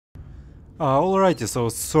Alrighty, so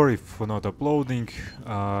sorry for not uploading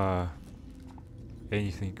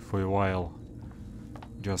anything for a while.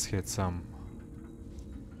 Just had some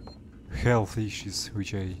health issues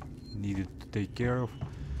which I needed to take care of.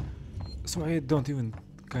 So I don't even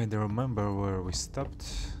kinda remember where we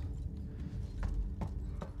stopped.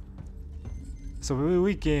 So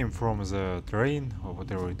we came from the train or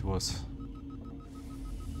whatever it was.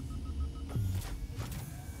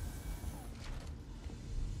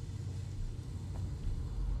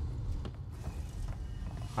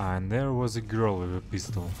 And there was a girl with a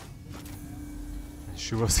pistol.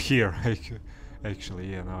 She was here,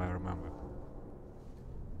 actually, yeah, now I remember.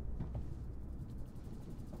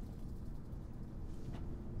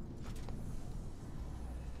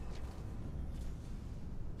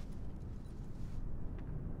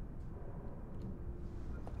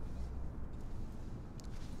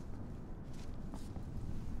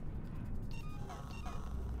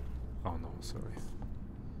 Oh no, sorry.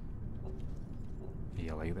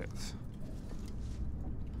 Yeah, like that.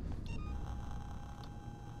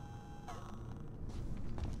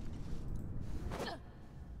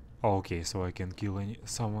 Okay, so I can kill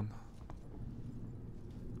someone.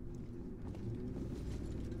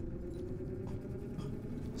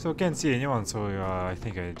 So can't see anyone, so I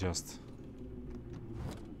think I just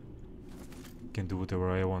can do whatever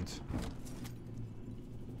I want.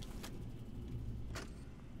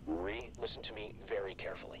 Listen to me very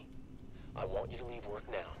carefully. I want you to leave work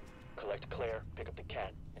now. Collect Claire, pick up the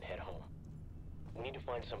cat, and head home. We need to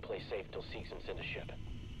find someplace safe till Seegson send a ship.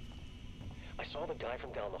 I saw the guy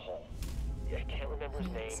from down the hall. I can't remember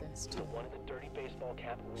his name. The one in the dirty baseball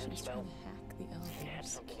cap and weird smell. He had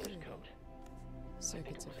something in his coat.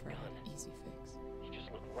 Circuits are fried, easy fix. He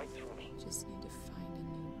just looked right through me. Just need to find a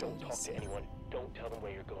new Don't data talk to set. anyone. Don't tell them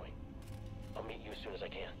where you're going. I'll meet you as soon as I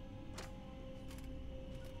can.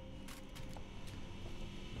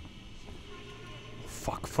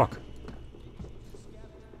 Fuck.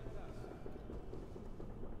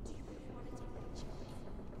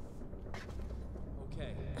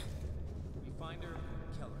 Okay. We find her,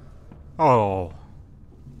 kill her. Oh.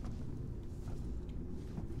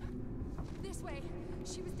 This way.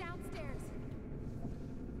 She was downstairs.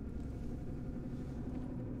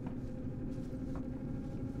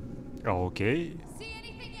 Okay. See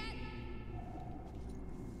anything yet?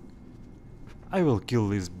 I will kill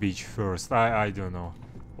this bitch first. I don't know.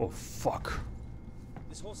 Oh fuck.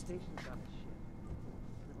 This whole station's gone to shit.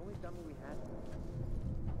 We've only done what we had.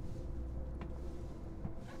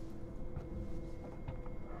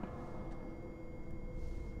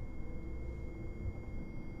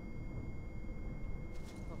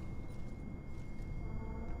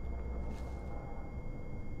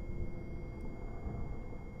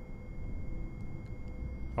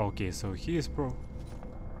 Okay, so he is pro.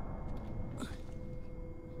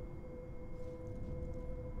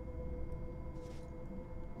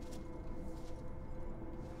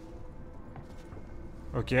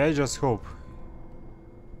 Okay, I just hope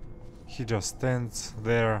he just stands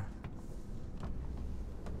there.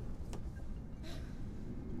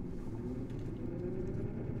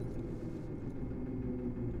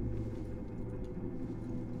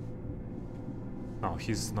 No,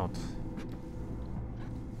 he's not.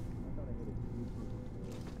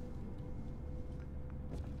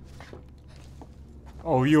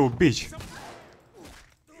 Oh, you bitch!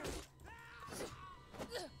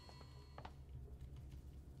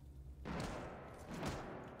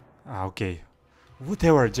 Okay.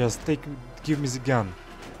 Whatever, just give me the gun.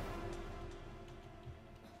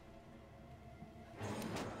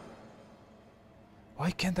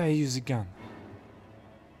 Why can't I use the gun?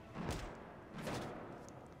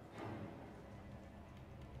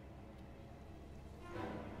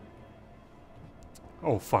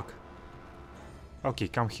 Oh, fuck. Okay,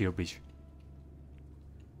 come here, bitch.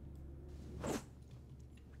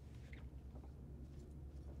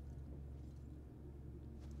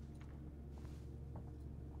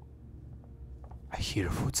 I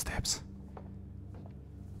hear footsteps.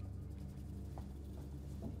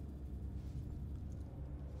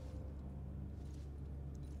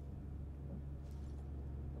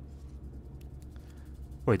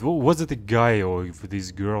 Wait, was it a guy or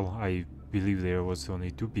this girl? I believe there was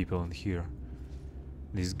only two people in here.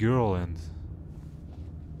 This girl and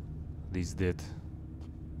this dead.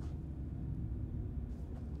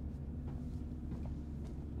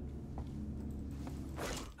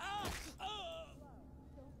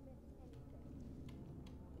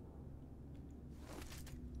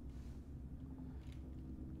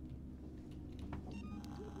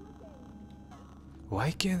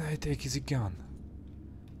 Why can't I take his gun?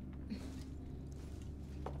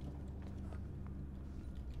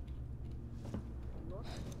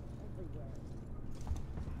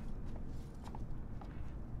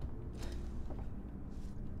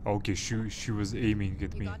 Okay, she was aiming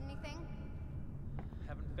at You me. got anything?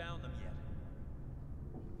 Haven't found them yet.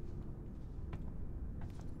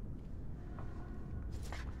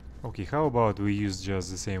 Okay, how about we use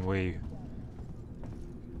just the same way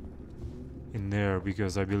in there,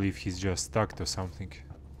 because I believe he's just stuck to something.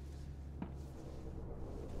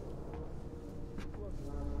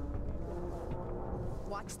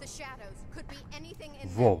 Watch the shadows. Could be anything in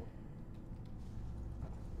there. Whoa.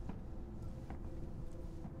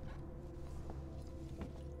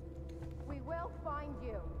 We will find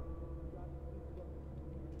you.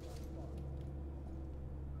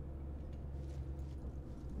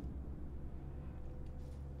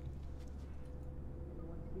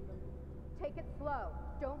 Take it slow.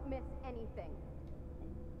 Don't miss anything.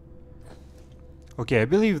 Okay, I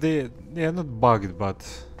believe they are not bugged, but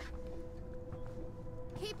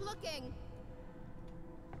Keep looking.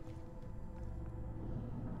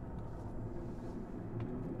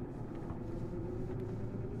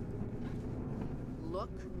 Look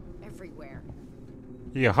everywhere.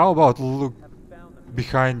 yeah, how about look Haven't found them.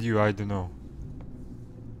 behind you, I don't know.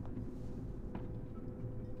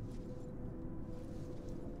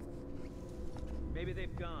 Maybe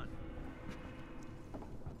they've gone.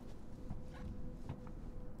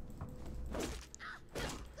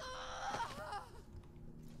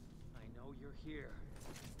 I know you're here.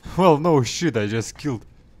 Well, no shit, I just killed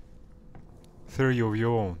 3 of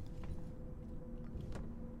your own.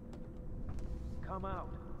 Come out.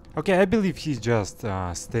 Okay, I believe he's just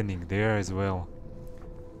standing there as well.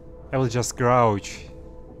 I will just crouch,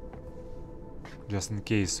 just in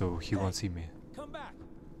case, so he won't see me. Come back.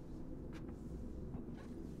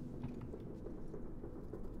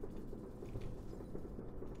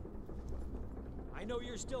 I know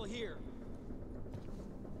you're still here.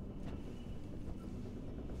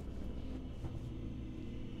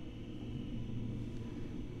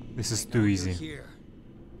 This is I know too you're easy. here.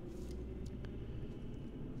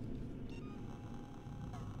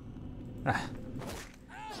 Ah.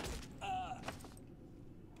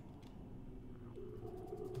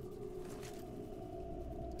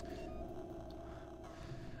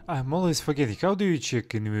 I'm always forgetting. How do you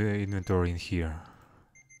check inventory in here?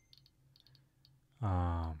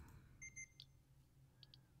 Um,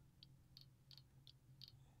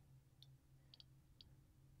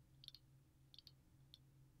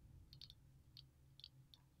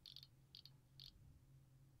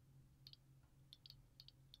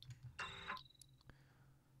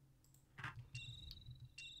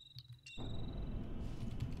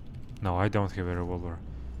 no, I don't have a revolver.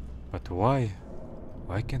 But why?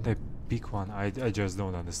 Why can't I pick one? I just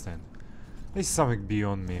don't understand. There's something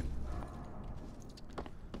beyond me.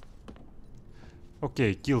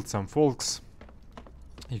 Okay, killed some folks.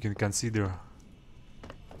 You can consider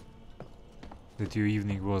that your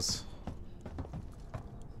evening was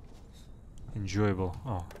enjoyable.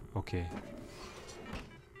 Oh, okay.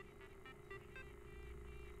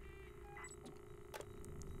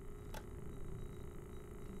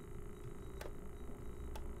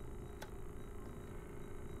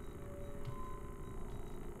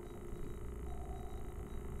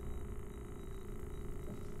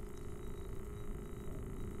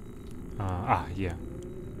 Yeah.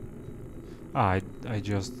 I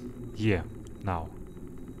just... Yeah, now.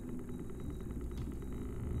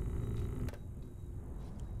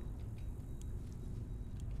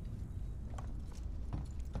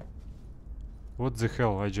 What the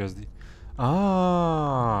hell I just did?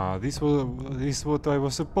 This what I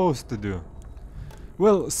was supposed to do.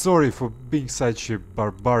 Well, sorry for being such a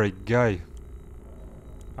barbaric guy.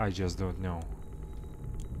 I just don't know.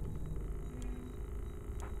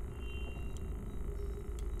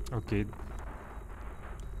 Okay.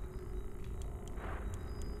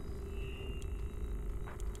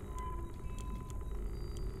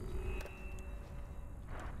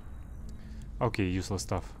 Okay, useless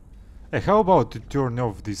stuff. Hey, how about to turn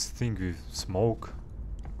off this thing with smoke?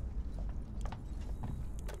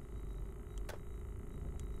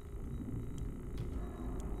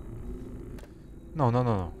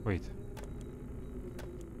 No, wait.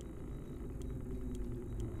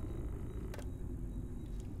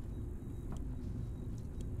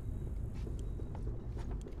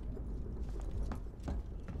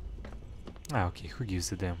 Okay, who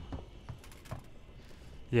gives a damn?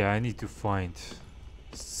 Yeah, I need to find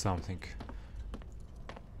something.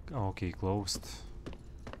 Okay, closed.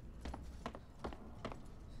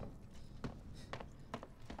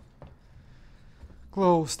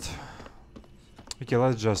 Closed. Okay,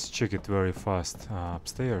 let's just check it very fast.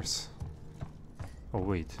 Upstairs. Oh,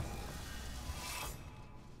 wait.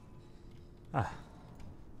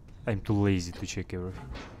 I'm too lazy to check everything.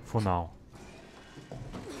 For now.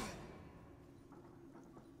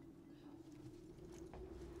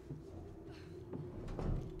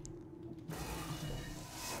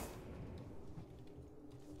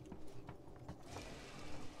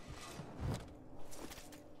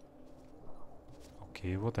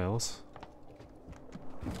 Okay, what else?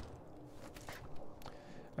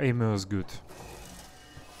 Ammo is good,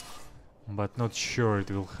 but not sure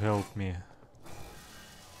it will help me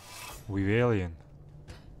with alien.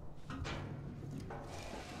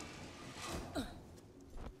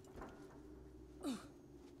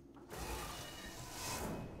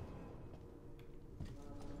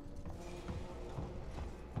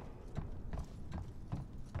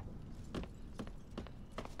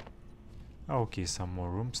 Okay, some more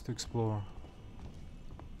rooms to explore.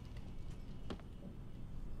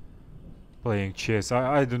 Playing chess,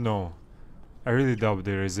 I don't know. I really doubt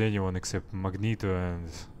there is anyone except Magneto and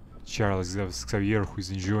Charles Xavier who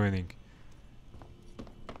is enjoying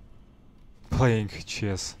playing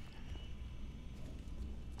chess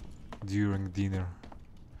during dinner.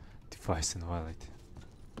 Device invalid.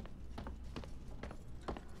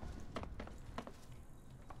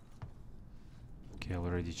 Okay, I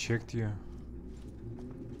already checked you.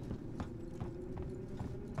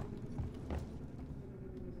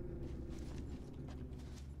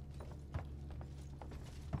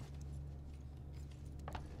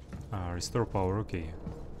 Restore power, okay.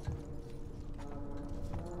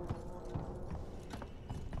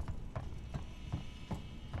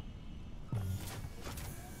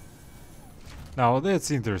 Now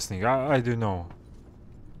that's interesting. I don't know.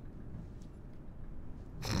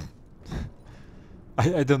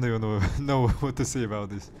 I don't even know what to say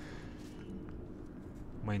about this.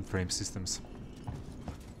 Mainframe systems.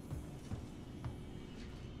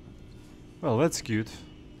 Well, that's cute.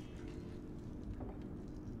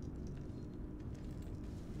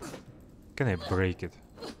 Can I break it?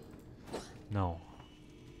 No.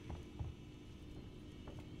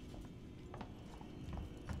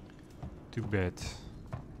 Too bad.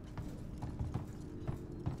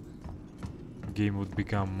 Game would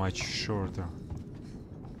become much shorter.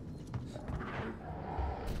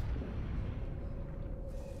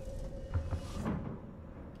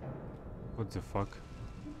 What the fuck?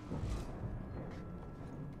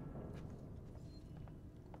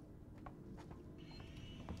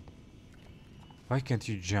 Why can't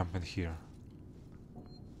you jump in here?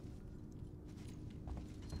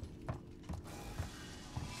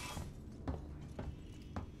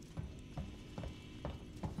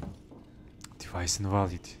 Device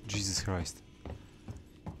invalid. Jesus Christ.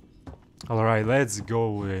 Alright, let's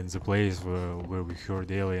go in the place where we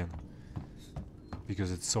heard alien.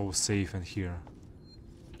 Because it's so safe in here.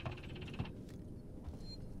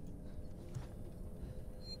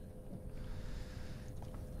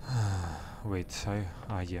 Wait,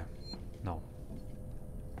 yeah. No.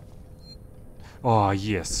 Oh,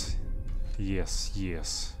 yes. Yes,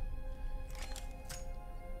 yes.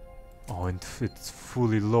 Oh, and it's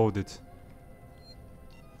fully loaded.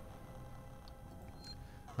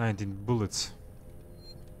 19 bullets.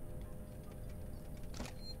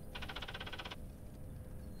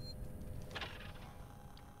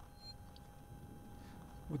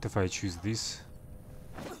 What if I choose this?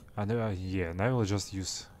 Yeah, and I will just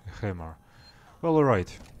use a hammer. Well,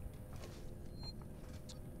 alright.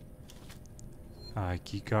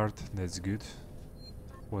 Keycard, that's good.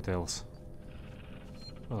 What else?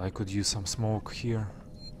 Well, I could use some smoke here.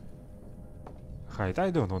 Hide. I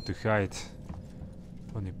don't want to hide.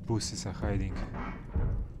 Only pussies are hiding.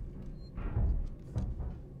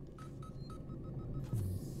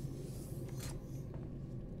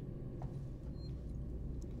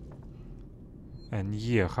 And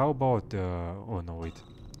yeah, how about... oh no, wait.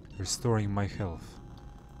 Restoring my health.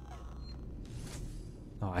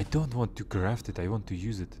 No, I don't want to craft it, I want to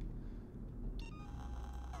use it.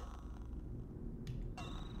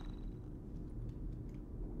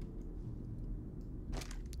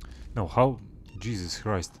 No, how? Jesus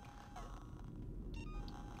Christ.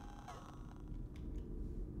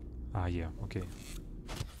 Yeah, okay.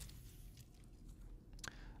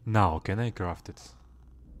 Now, can I craft it?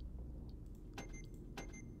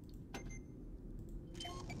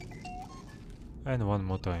 And one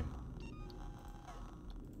more time.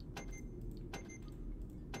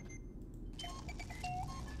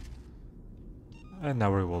 And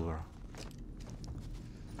now revolver.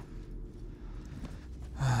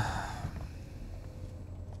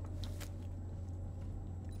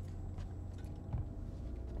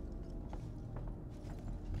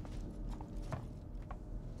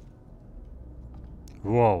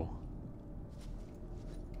 Whoa.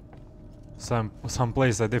 Some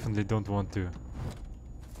place I definitely don't want to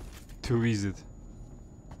visit.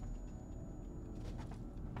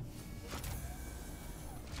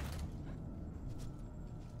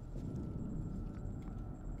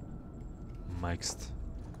 Next.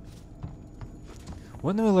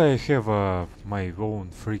 When will I have my own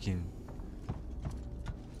freaking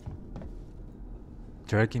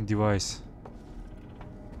tracking device?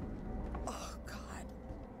 Oh, God.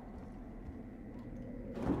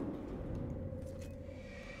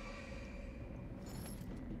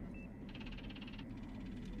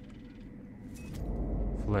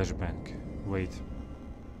 Flashbang. Wait.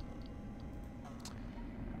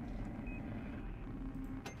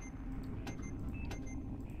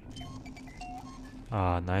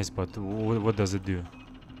 Ah, nice, but what does it do?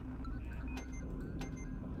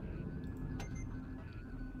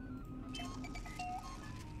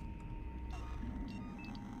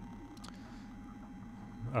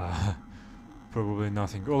 Probably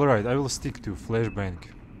nothing. Alright, I will stick to flashbang.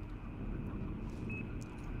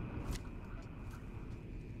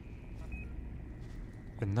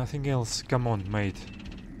 And nothing else. Come on, mate.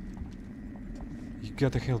 You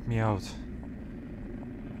gotta help me out.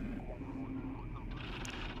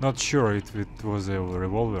 Not sure if it was a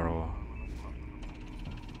revolver or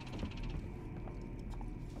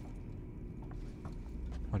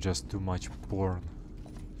just too much porn.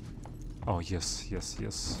 Oh, yes, yes,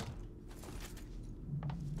 yes.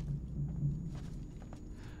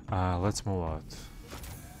 Let's move out.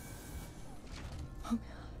 Oh, God.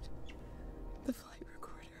 The flight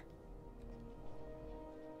recorder.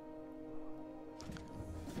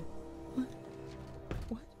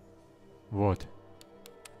 What? What?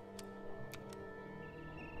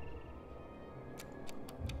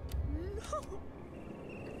 No!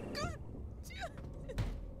 God!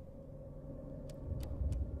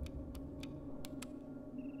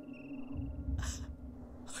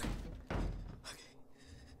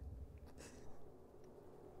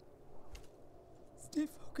 Stay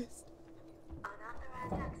focused.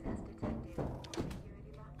 Unauthorized access detected.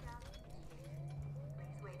 Security lockdown initiated.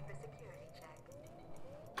 Please wait for security check.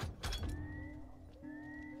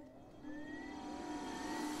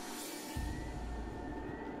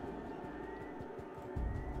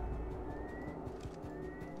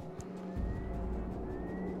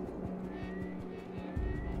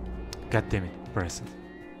 God damn it, press it.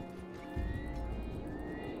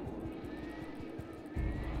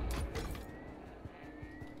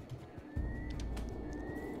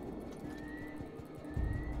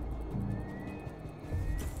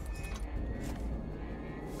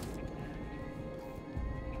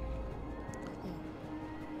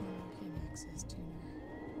 Unlocking access tuner.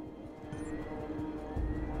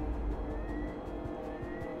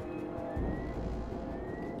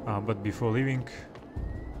 But before leaving,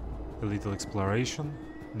 a little exploration.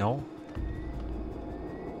 No?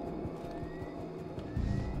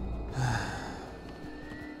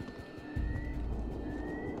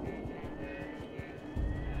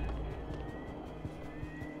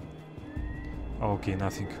 Okay,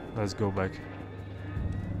 nothing. Let's go back.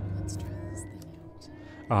 Let's try this thing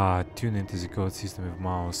out. Tune into the code system with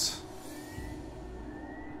mouse.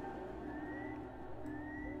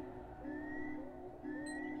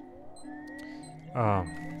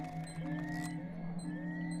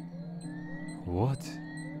 What?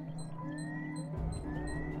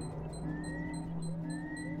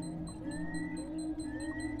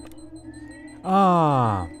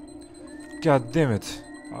 God damn it.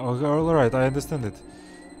 Alright, I understand it.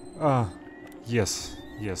 Yes,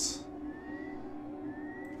 yes.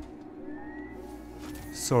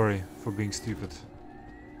 Sorry for being stupid.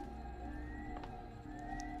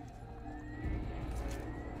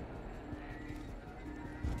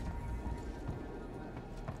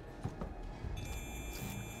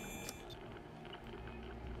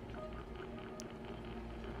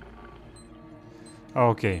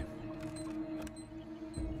 Okay.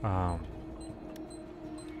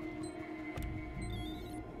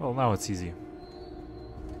 Well, now it's easy.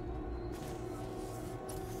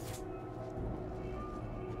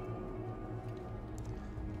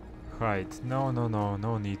 Hide. No, no, no,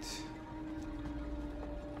 no need.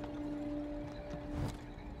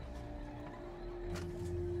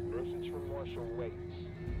 Message from Marshal Waits.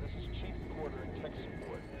 This is Chief Porter and Tech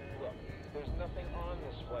Support. Look, there's nothing on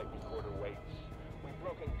this flight recorder, Waits. We've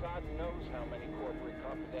broken God knows how many corporate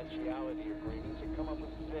confidentiality agreements and come up with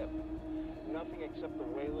zip. Nothing except the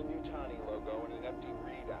Weyland-Yutani logo and an empty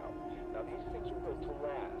readout. Now these things were built to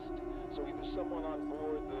last. So either someone on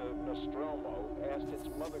board the Nostromo asked its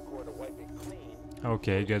mother core to wipe it clean.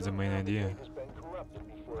 Okay, I get the main idea. It's been corrupted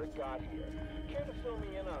before it got here. Care to fill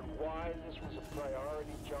me in on why this was a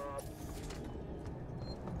priority job?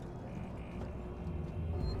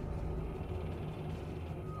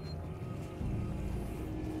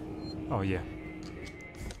 Oh yeah.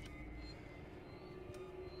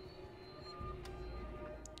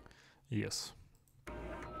 Yes.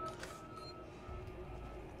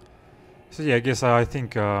 So yeah, I guess I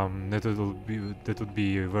think that would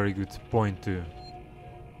be a very good point to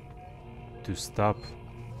stop.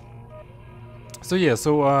 So yeah,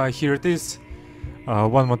 so here it is.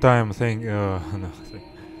 One more time,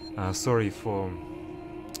 sorry for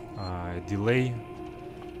delay.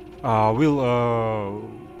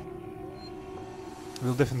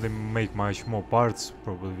 We'll definitely make much more parts.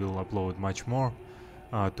 Probably will upload much more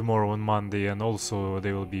tomorrow on Monday, and also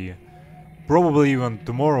they will be probably even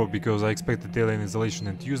tomorrow because I expected alien installation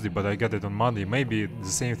on Tuesday, but I got it on Monday. Maybe the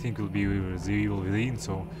same thing will be with the Evil Within,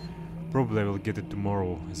 so probably I will get it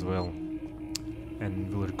tomorrow as well, and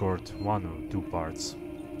we'll record 1 or 2 parts.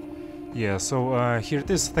 Yeah, so here it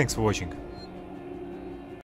is. Thanks for watching.